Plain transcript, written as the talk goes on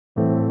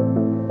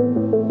My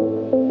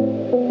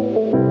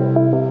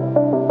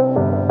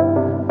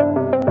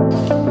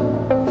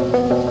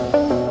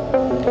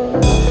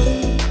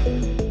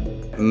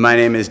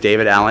name is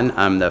David Allen.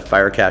 I'm the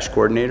Fire Cache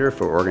Coordinator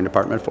for Oregon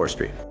Department of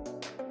Forestry.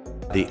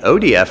 The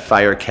ODF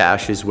Fire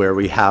Cache is where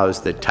we house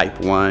the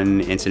Type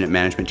 1 Incident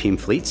Management Team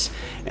fleets,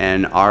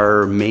 and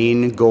our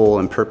main goal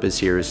and purpose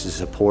here is to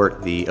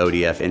support the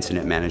ODF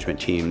Incident Management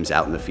Teams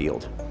out in the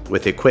field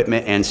with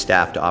equipment and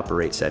staff to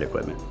operate said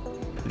equipment.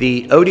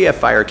 The ODF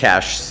Fire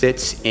Cache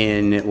sits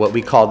in what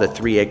we call the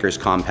 3 acres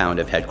compound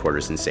of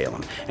headquarters in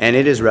Salem, and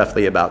it is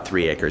roughly about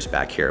 3 acres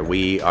back here.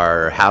 We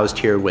are housed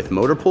here with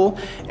motor pool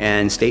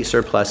and state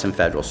surplus and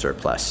federal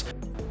surplus.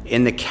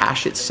 In the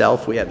cache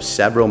itself, we have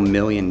several $1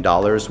 million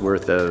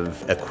worth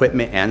of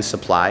equipment and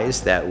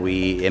supplies that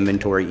we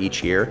inventory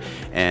each year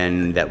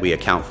and that we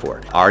account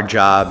for. Our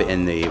job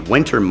in the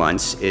winter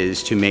months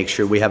is to make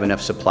sure we have enough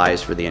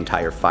supplies for the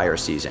entire fire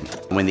season.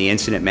 When the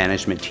incident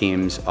management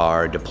teams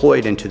are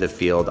deployed into the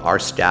field, our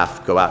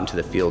staff go out into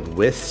the field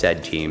with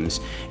said teams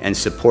and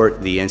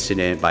support the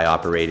incident by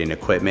operating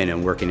equipment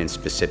and working in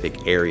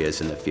specific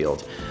areas in the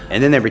field.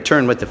 And then they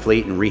return with the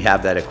fleet and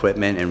rehab that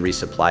equipment and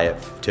resupply it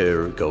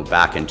to go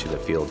back into the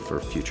field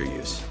for future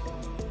use.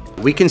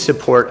 We can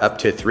support up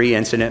to 3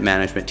 incident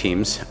management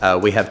teams.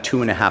 We have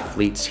 2.5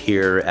 fleets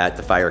here at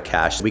the Fire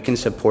Cache. We can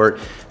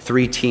support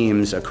 3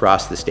 teams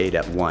across the state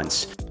at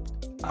once.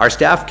 Our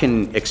staff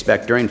can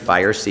expect during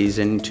fire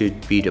season to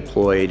be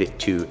deployed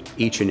to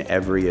each and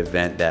every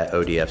event that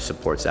ODF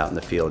supports out in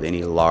the field.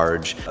 Any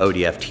large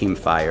ODF team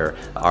fire,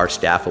 our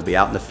staff will be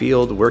out in the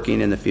field,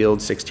 working in the field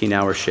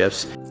 16-hour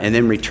shifts, and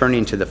then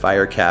returning to the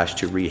Fire Cache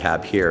to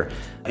rehab here.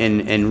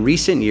 In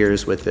recent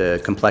years, with the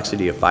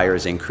complexity of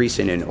fires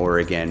increasing in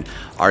Oregon,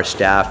 our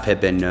staff have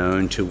been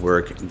known to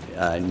work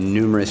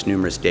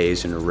numerous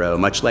days in a row.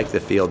 Much like the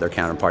field, their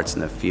counterparts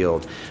in the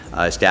field,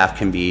 staff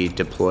can be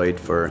deployed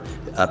for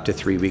up to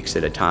 3 weeks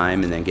at a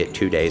time and then get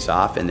 2 days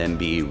off and then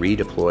be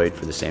redeployed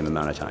for the same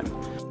amount of time.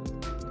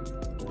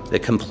 The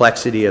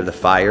complexity of the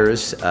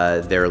fires,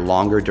 their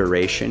longer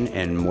duration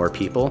and more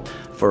people.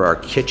 For our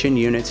kitchen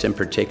units in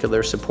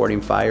particular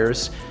supporting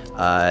fires,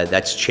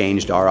 that's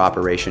changed our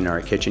operation, our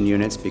kitchen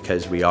units,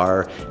 because we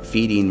are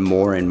feeding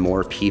more and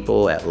more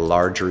people at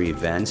larger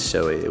events.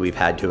 So we've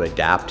had to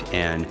adapt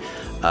and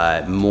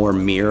more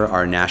mirror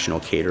our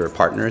national caterer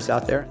partners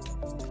out there.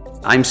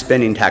 I'm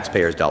spending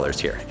taxpayers' dollars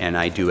here, and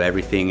I do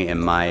everything in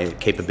my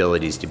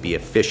capabilities to be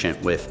efficient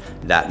with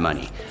that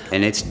money.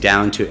 And it's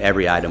down to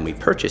every item we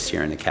purchase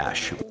here in the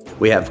cache.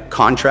 We have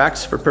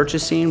contracts for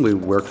purchasing. We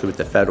work with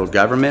the federal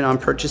government on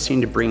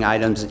purchasing to bring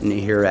items in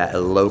here at a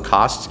low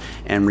cost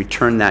and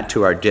return that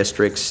to our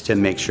districts to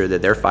make sure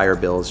that their fire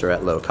bills are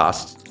at low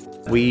costs.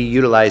 We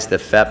utilize the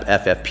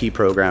FFP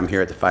program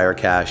here at the Fire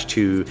Cache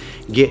to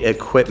get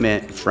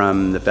equipment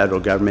from the federal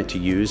government to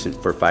use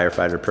for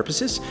firefighter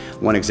purposes.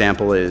 One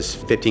example is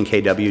 15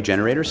 kW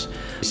generators.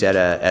 It's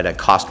at a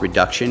cost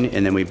reduction,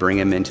 and then we bring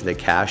them into the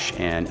cache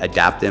and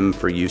adapt them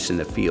for use in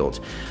the field.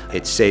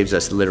 It saves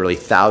us literally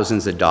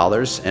thousands of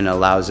dollars and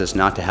allows us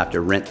not to have to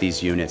rent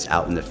these units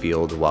out in the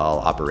field while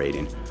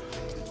operating.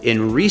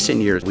 In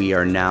recent years, we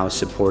are now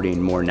supporting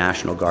more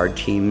National Guard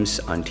teams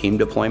on team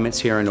deployments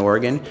here in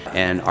Oregon,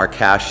 and our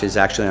cache is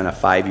actually on a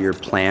 5-year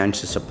plan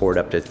to support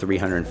up to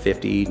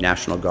 350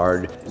 National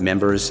Guard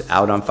members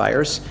out on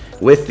fires.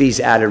 With these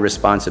added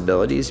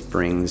responsibilities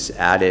brings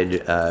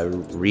added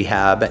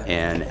rehab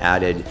and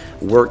added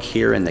work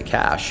here in the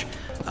cache.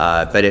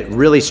 But it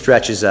really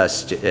stretches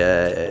us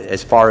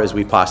as far as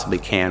we possibly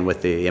can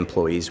with the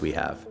employees we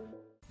have.